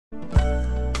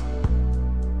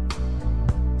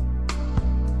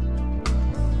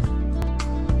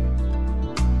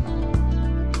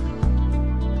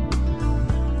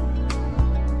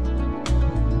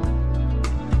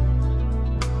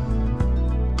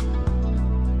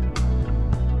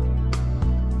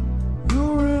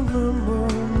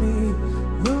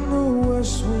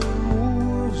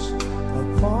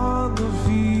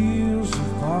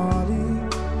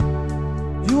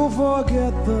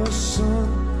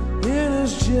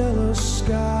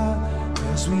sky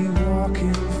as we walk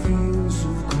in fields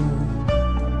of gold.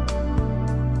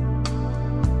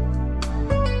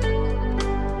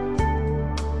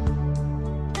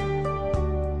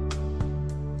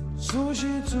 So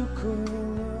she took her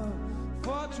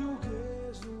for to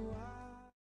gaze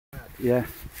away. Yeah.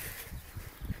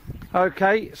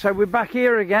 Okay, so we're back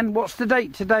here again. What's the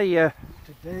date today,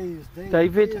 Today's date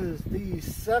David? is the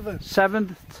 7th.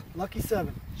 7th? Lucky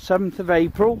 7th. 7th of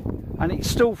April, and it's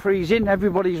still freezing.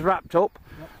 Everybody's wrapped up.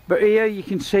 Yep. But here you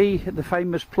can see the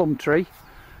famous plum tree,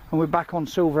 and we're back on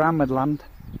Silver Hammered land.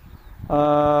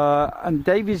 And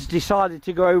David's decided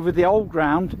to go over the old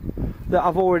ground that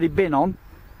I've already been on.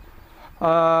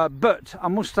 But I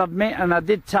must admit, and I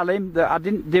did tell him that I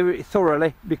didn't do it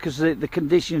thoroughly because the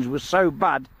conditions were so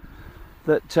bad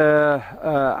that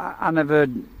I never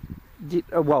did,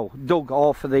 dug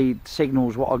half of the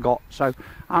signals what I got. So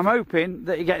I'm hoping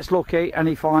that he gets lucky and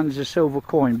he finds a silver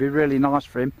coin. It'd be really nice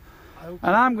for him.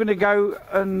 And I'm going to go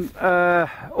on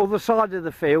other side of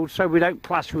the field so we don't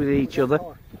clash with each other.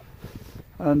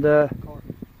 And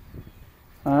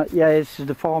yeah, this is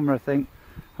the farmer, I think.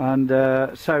 And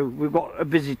so we've got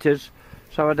visitors,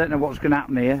 so I don't know what's going to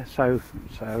happen here. So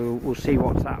we'll see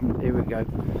what's happened. Here we go.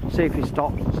 See if he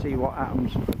stops and see what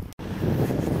happens.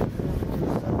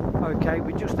 Okay,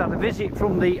 we just had a visit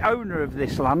from the owner of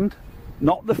this land,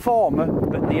 not the farmer,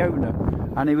 but the owner,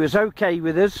 and he was okay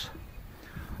with us.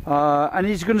 And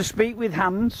he's going to speak with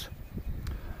Hans,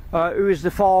 who is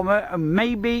the farmer, and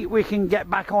maybe we can get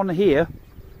back on here.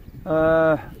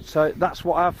 So that's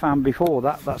what I found before.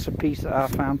 That's a piece that I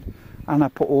found, and I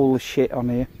put all the shit on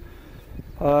here.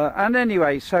 And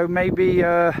anyway, so maybe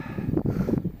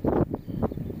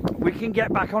we can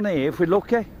get back on here if we're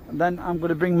lucky. And then I'm going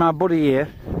to bring my buddy here,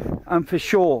 and for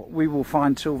sure we will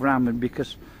find Silver Hammered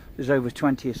because there's over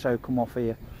 20 or so come off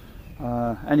here.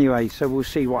 Anyway, so we'll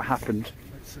see what happens.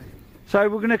 Let's see. So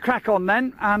we're going to crack on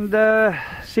then and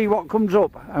see what comes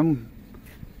up.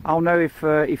 I'll know if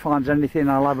he finds anything.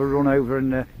 I'll have a run over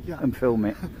and film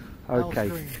it.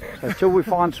 Okay, so till we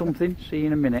find something, see you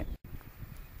in a minute.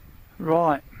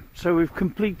 Right, so we've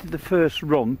completed the first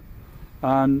run,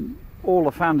 and all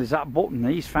I found is that button.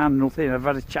 He's found nothing. I've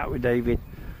had a chat with David,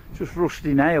 just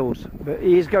rusty nails, but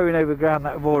he is going over ground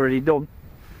that I've already done.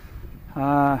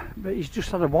 But he's just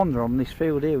had a wander on this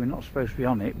field here. We're not supposed to be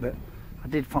on it, but I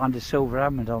did find a Silver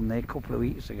Hammered on there a couple of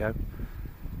weeks ago,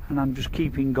 and I'm just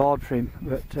keeping guard for him.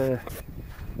 But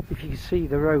if you can see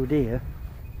the road here,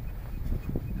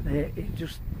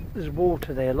 there's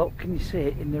water there. Look, can you see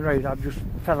it in the road? I just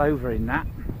fell over in that.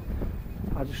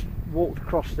 I just walked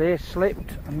across there,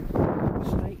 slipped, and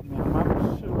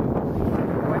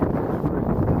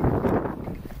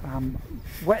I'm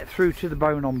wet through to the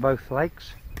bone on both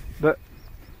legs. But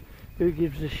who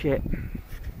gives a shit? I'm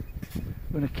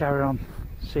going to carry on,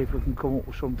 see if we can come up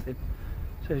with something.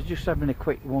 So he's just having a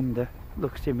quick wander.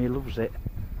 Look at him, he loves it.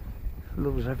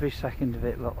 Loves every second of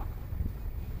it, look.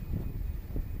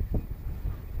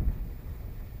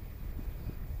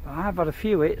 But I've had a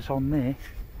few hits on there.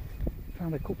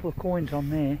 Found a couple of coins on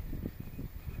there.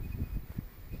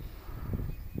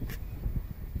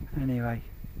 Anyway.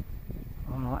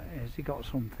 Alright, has he got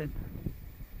something?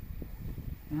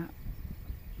 Yeah.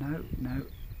 No.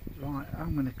 Right,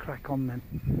 I'm going to crack on then.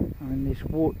 I mean,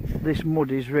 this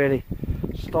mud is really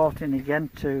starting again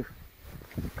to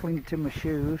cling to my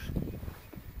shoes.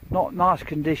 Not nice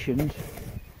conditions,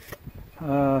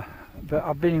 but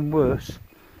I've been in worse.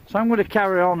 So I'm going to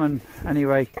carry on, and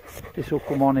anyway, this will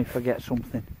come on if I get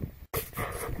something.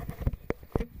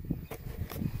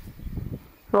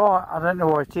 Right, I don't know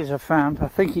what it is I found. I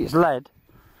think it's lead,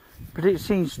 but it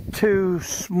seems too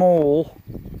small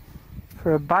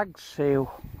for a bag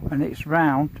seal, and it's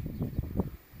round.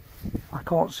 I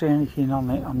can't see anything on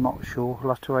it, I'm not sure. I'll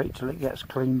have to wait till it gets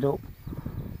cleaned up.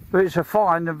 But it's a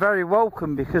find and very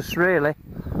welcome, because really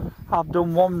I've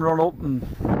done one run up and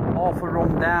half a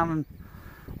run down, and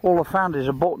all I found is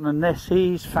a button and this.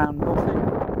 He's found nothing,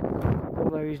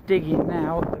 although he's digging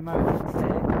now at the moment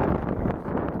there.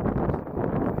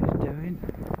 What he's doing.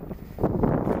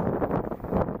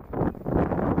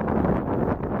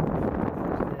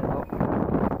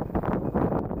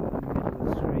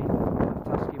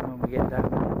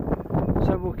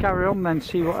 So we'll carry on then,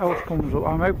 see what else comes up.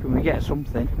 I'm hoping we get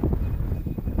something.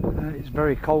 It's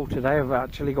very cold today. I've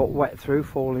actually got wet through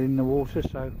falling in the water,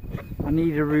 so I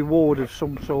need a reward of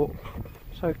some sort.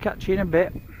 So catch you in a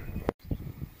bit.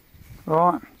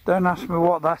 Right, don't ask me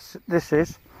what this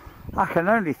is. I can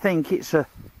only think it's a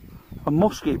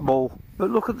musket ball, but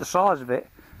look at the size of it.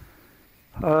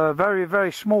 Very,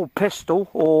 very small pistol,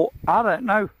 or I don't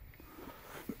know.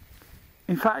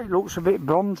 In fact, it looks a bit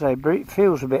bronzy, but it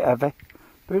feels a bit heavy.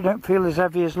 But it don't feel as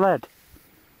heavy as lead.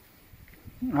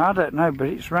 I don't know, but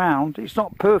it's round. It's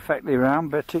not perfectly round,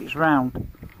 but it's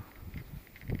round.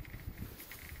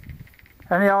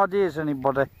 Any ideas,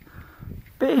 anybody?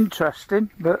 Bit interesting,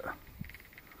 but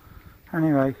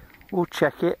anyway, we'll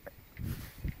check it.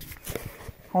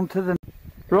 On to the...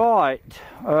 Right,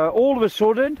 all of a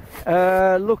sudden,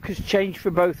 look has changed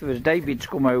for both of us. David's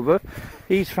come over.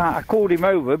 He's found, I called him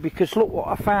over because look what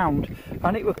I found.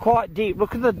 And it was quite deep.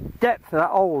 Look at the depth of that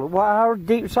hole. Well, how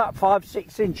deep is that?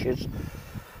 5-6 inches.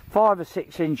 5 or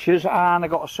 6 inches, and I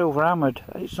got a silver hammered.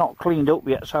 It's not cleaned up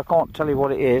yet, so I can't tell you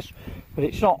what it is. But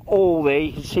it's not all there.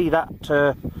 You can see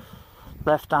that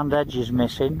left-hand edge is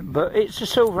missing. But it's a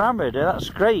silver hammered. That's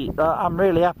great. I'm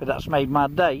really happy. That's made my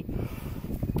day.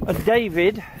 And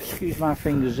David, excuse my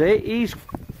fingers here, he's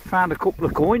found a couple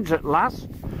of coins at last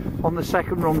on the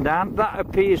second run down. That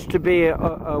appears to be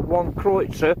a one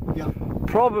Kreutzer, Yep.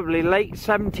 Probably late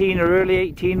 17 or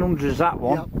early 1800s. That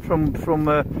one, yep.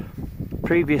 from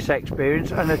previous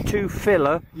experience, and a 2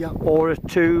 filler, yep. Or a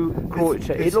 2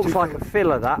 Kreutzer. It looks like a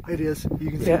filler, that. It is.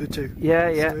 You can see the 2. Yeah,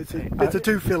 yeah. So it's a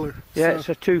 2 filler. Yeah, so. it's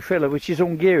a 2 filler, which is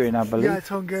Hungarian, I believe. Yeah, it's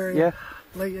Hungarian. Yeah.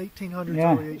 Late 1800s,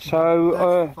 yeah. early 1800s.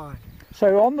 So, fine.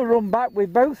 So on the run back, we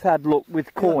both had luck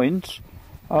with coins.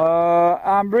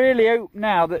 I'm really hope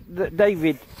now that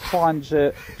David finds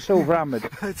silver hammered.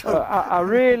 I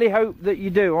really hope that you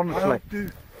do, honestly.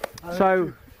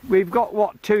 So we've got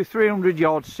what, 200-300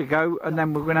 yards to go, and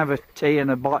then we're going to have a tea and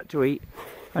a bite to eat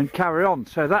and carry on.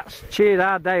 So that's cheered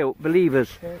our day up, believers.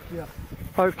 Yeah.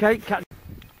 Okay,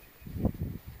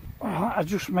 I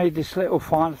just made this little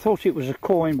find. I thought it was a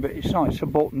coin, but it's not. It's a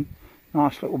button.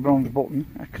 Nice little bronze button,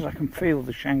 because I can feel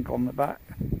the shank on the back.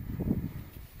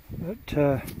 But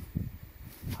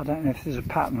I don't know if there's a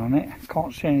pattern on it.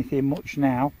 Can't see anything much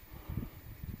now.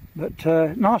 But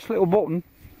nice little button.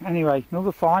 Anyway,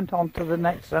 another find. On to the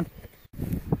next then.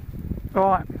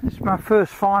 Right, this is my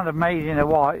first find I've made in a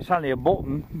while. It's only a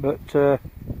button, but I'm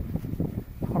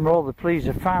rather pleased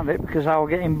I found it because I was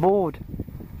getting bored.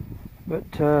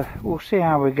 But we'll see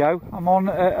how we go. I'm on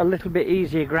a little bit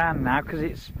easier ground now because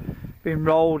it's been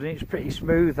rolled and it's pretty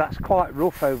smooth. That's quite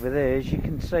rough over there, as you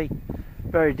can see.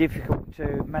 Very difficult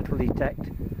to metal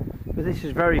detect, but this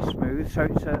is very smooth, so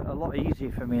it's a lot easier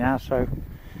for me now. So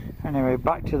anyway,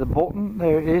 back to the button.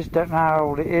 There it is. Don't know how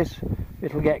old it is.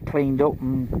 It'll get cleaned up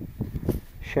and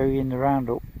show you in the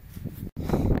roundup.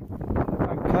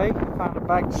 Okay, found a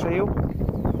bag seal.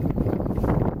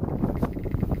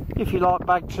 If you like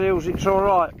bag seals, it's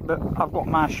alright, but I've got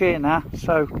my share now,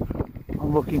 so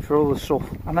I'm looking for other stuff.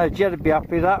 I know Jed would be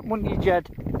happy with that, wouldn't you, Jed?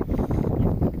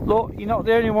 Look, you're not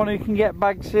the only one who can get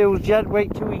bag seals, Jed.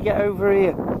 Wait till we get over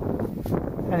here.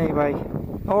 Anyway,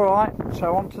 alright,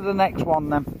 so on to the next one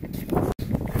then.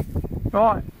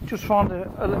 Right, just found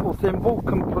a little thimble,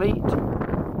 complete.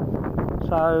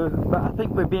 So, but I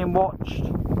think we're being watched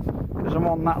because I'm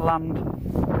on that land.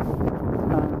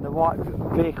 And the white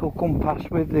vehicle compass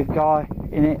with the guy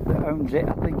in it that owns it.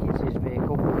 I think it's his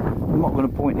vehicle. I'm not going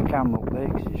to point the camera up there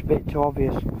because it's a bit too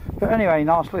obvious. But anyway,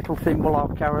 nice little thimble. I'll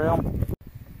carry on.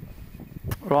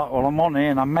 Right, well, I'm on here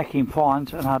and I'm making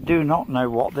finds, and I do not know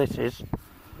what this is.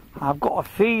 I've got a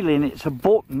feeling it's a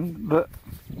button, but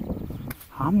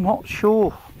I'm not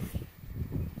sure.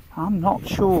 I'm not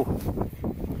sure.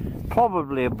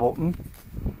 Probably a button,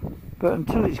 but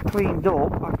until it's cleaned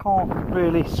up I can't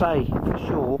really say for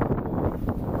sure.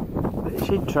 But it's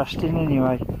interesting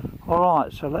anyway.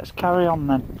 Alright, so let's carry on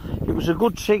then. It was a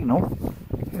good signal,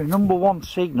 a #1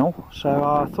 signal, so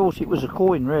I thought it was a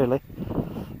coin really.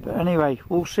 But anyway,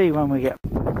 we'll see when we get...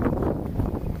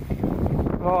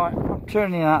 Right, I'm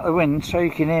turning out the wind so you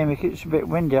can hear me because it's a bit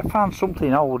windy. I found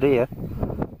something old here.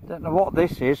 Don't know what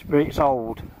this is, but it's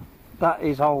old. That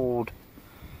is old.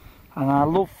 And I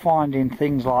love finding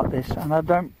things like this, and I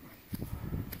don't...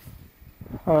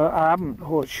 I haven't,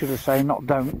 or should I say, not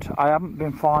don't. I haven't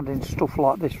been finding stuff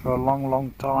like this for a long,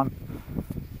 long time.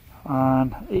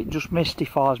 And it just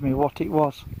mystifies me what it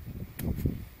was.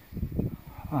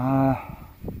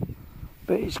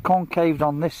 But it's concaved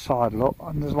on this side, look,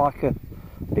 and there's like a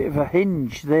bit of a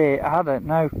hinge there, I don't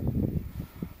know.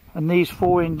 And these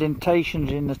 4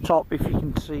 indentations in the top, if you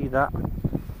can see that.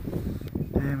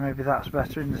 Yeah, maybe that's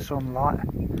better in the sunlight.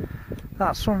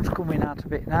 That sun's coming out a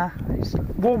bit now. It's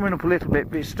warming up a little bit,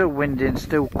 but it's still windy and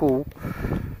still cool.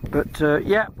 But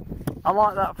yeah, I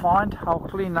like that find. I'll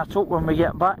clean that up when we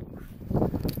get back.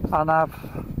 And I've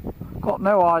got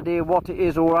no idea what it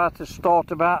is or how to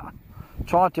start about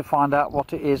trying to find out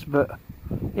what it is, but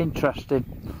interesting.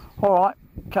 Alright,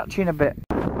 catch you in a bit.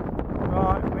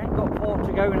 Right, we ain't got far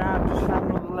to go now, just found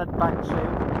another valid bag seal.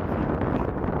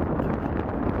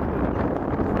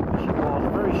 She was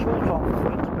very short on the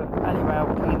points, but anyway,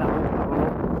 I'll clean that up and have a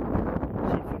look.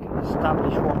 See if we can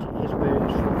establish what it is, where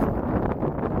it's from.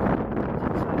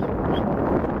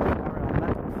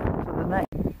 To the next.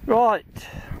 Right,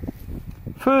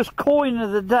 first coin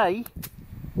of the day.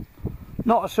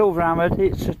 Not a silver hammered,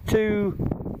 it's a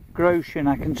 2 groschen.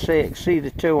 I can see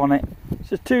the 2 on it.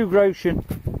 It's a 2 groschen.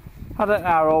 I don't know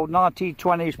how old,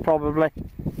 1920s probably.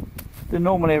 They're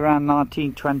normally around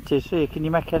 1920s. Here, can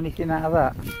you make anything out of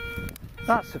that?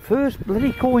 That's the first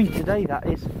bloody coin today, that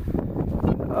is.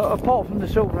 Apart from the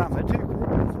silver hammered.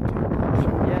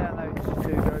 Yeah, no, it's a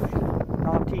 2 groschen.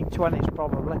 1920s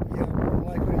probably. Yeah,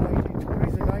 likely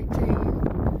 1920s or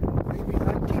maybe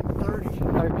 1930s.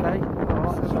 Okay,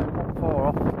 alright, so not far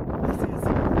off.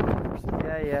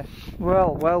 Yeah.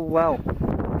 Well.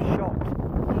 I'm shocked.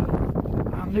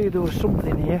 I knew there was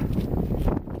something here.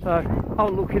 So,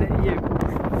 I'm looking at you.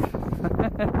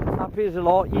 Happy as a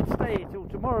lark. You'd stay here till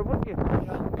tomorrow, wouldn't you?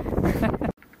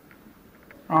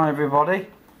 Right, everybody.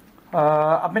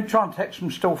 I've been trying to take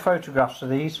some still photographs of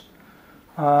these.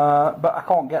 But I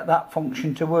can't get that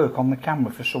function to work on the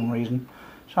camera for some reason.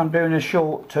 So I'm doing a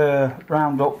short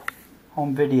roundup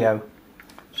on video.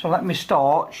 So let me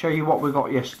show you what we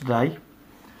got yesterday.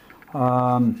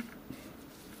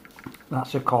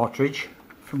 That's a cartridge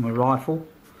from a rifle,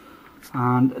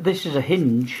 and this is a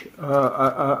hinge,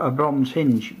 a bronze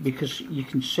hinge, because you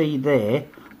can see there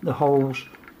the holes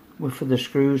were for the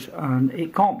screws, and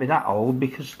it can't be that old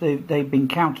because they've been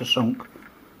countersunk.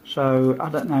 So I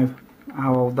don't know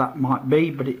how old that might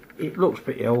be, but it looks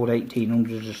pretty old,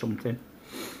 1800s or something.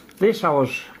 This I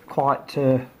was quite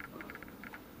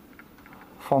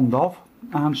fond of,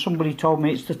 and somebody told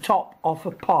me it's the top off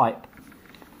a pipe.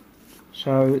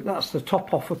 So that's the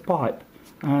top off a pipe,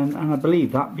 and I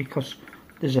believe that because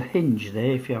there's a hinge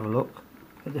there if you have a look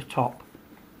at the top.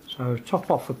 So top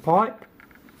off a pipe,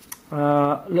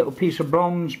 little piece of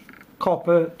bronze,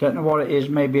 copper, don't know what it is,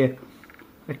 maybe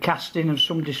a casting of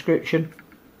some description.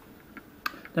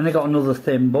 Then I got another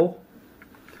thimble,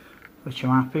 which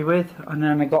I'm happy with, and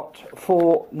then I got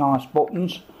 4 nice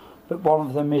buttons, but one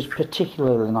of them is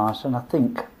particularly nice, and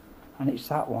it's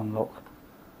that one, look.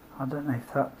 I don't know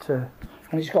if that,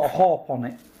 and it's got a harp on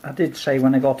it. I did say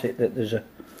when I got it that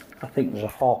I think there's a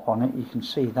harp on it, you can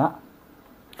see that.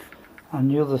 And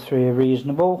the other 3 are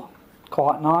reasonable,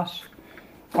 quite nice.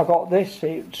 I got this,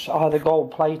 it's either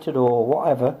gold plated or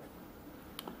whatever.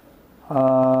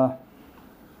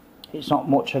 It's not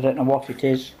much, I don't know what it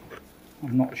is.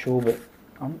 I'm not sure, but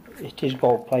it is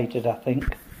gold plated, I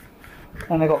think.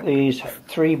 Then I got these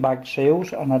 3 bag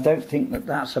seals, and I don't think that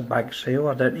that's a bag seal.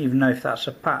 I don't even know if that's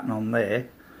a pattern on there,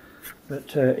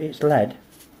 but it's lead,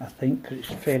 I think, because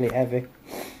it's fairly heavy.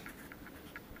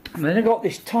 And then I got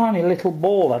this tiny little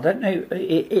ball. I don't know,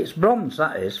 it's bronze,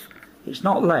 that is. It's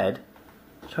not lead,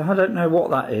 so I don't know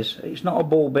what that is. It's not a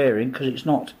ball bearing because it's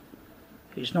not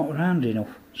round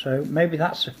enough. So maybe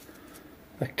that's a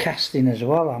casting as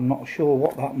well. I'm not sure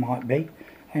what that might be.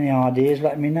 Any ideas,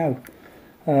 let me know.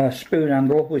 Spoon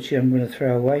handle, which I'm going to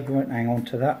throw away, you won't hang on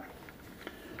to that.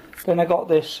 Then I got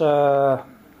this 2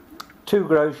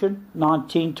 groschen,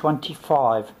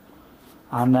 1925,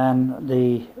 and then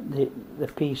the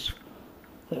piece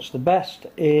that's the best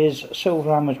is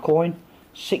silver hammered coin,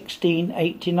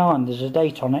 1689. There's a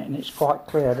date on it and it's quite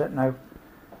clear. I don't know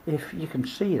if you can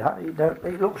see that.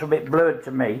 It looks a bit blurred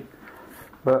to me,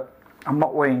 but I'm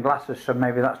not wearing glasses, so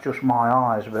maybe that's just my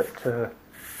eyes. But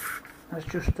let's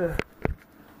just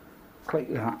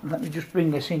click that. Let me just bring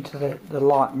this into the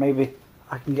light. Maybe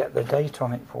I can get the date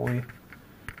on it for you.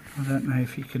 I don't know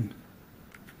if you can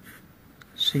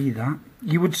see that.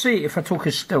 You would see it if I took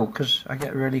a still, because I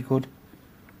get really good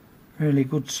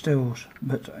stills,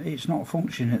 but it's not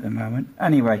functioning at the moment.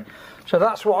 Anyway, so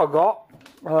that's what I got.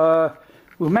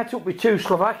 We met up with 2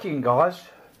 Slovakian guys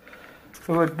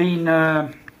who had been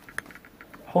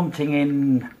hunting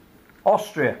in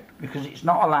Austria, because it's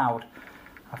not allowed.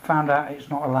 I found out it's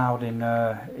not allowed in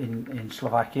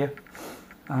Slovakia,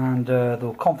 and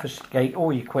they'll confiscate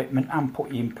all your equipment and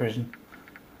put you in prison.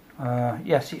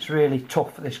 Yes, it's really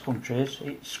tough for this country.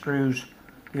 It screws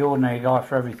the ordinary guy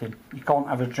for everything. You can't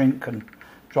have a drink and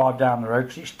drive down the road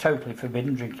because it's totally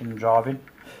forbidden, drinking and driving.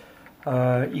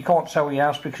 You can't sell your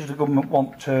house because the government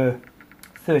want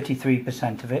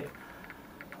 33% of it.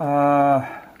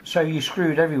 So you're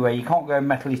screwed everywhere. You can't go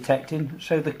metal detecting,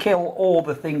 so they kill all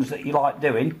the things that you like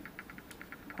doing,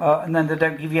 and then they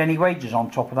don't give you any wages on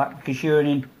top of that, because you're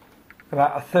earning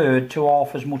about 1/3 to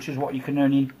half as much as what you can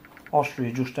earn in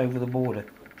Austria, just over the border.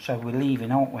 So we're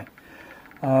leaving, aren't we?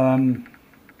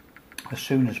 as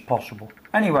soon as possible.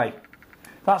 Anyway,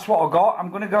 that's what I got. I'm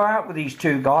going to go out with these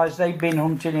two guys. They've been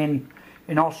hunting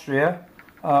in Austria,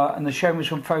 and they showed me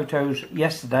some photos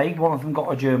yesterday. One of them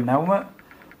got a German helmet,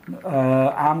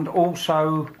 and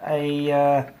also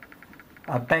a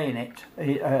bayonet,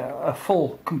 a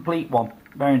full, complete one.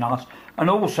 Very nice. And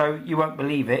also, you won't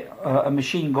believe it, a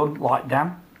machine gun like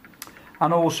Dan,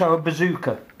 and also a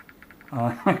bazooka.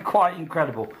 Quite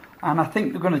incredible. And I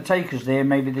think they're going to take us there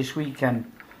maybe this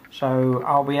weekend. So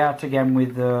I'll be out again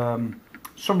with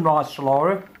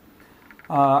Sunrisesolara,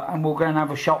 and we'll go and have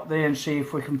a shot there and see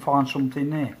if we can find something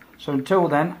there. So until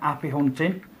then, happy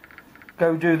hunting.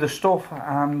 Go do the stuff,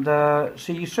 and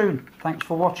see you soon. Thanks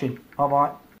for watching. Bye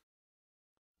bye.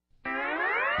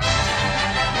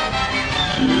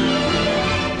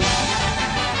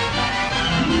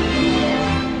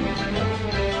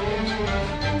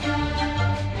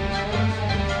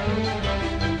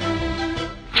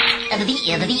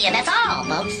 That's all,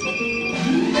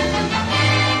 folks.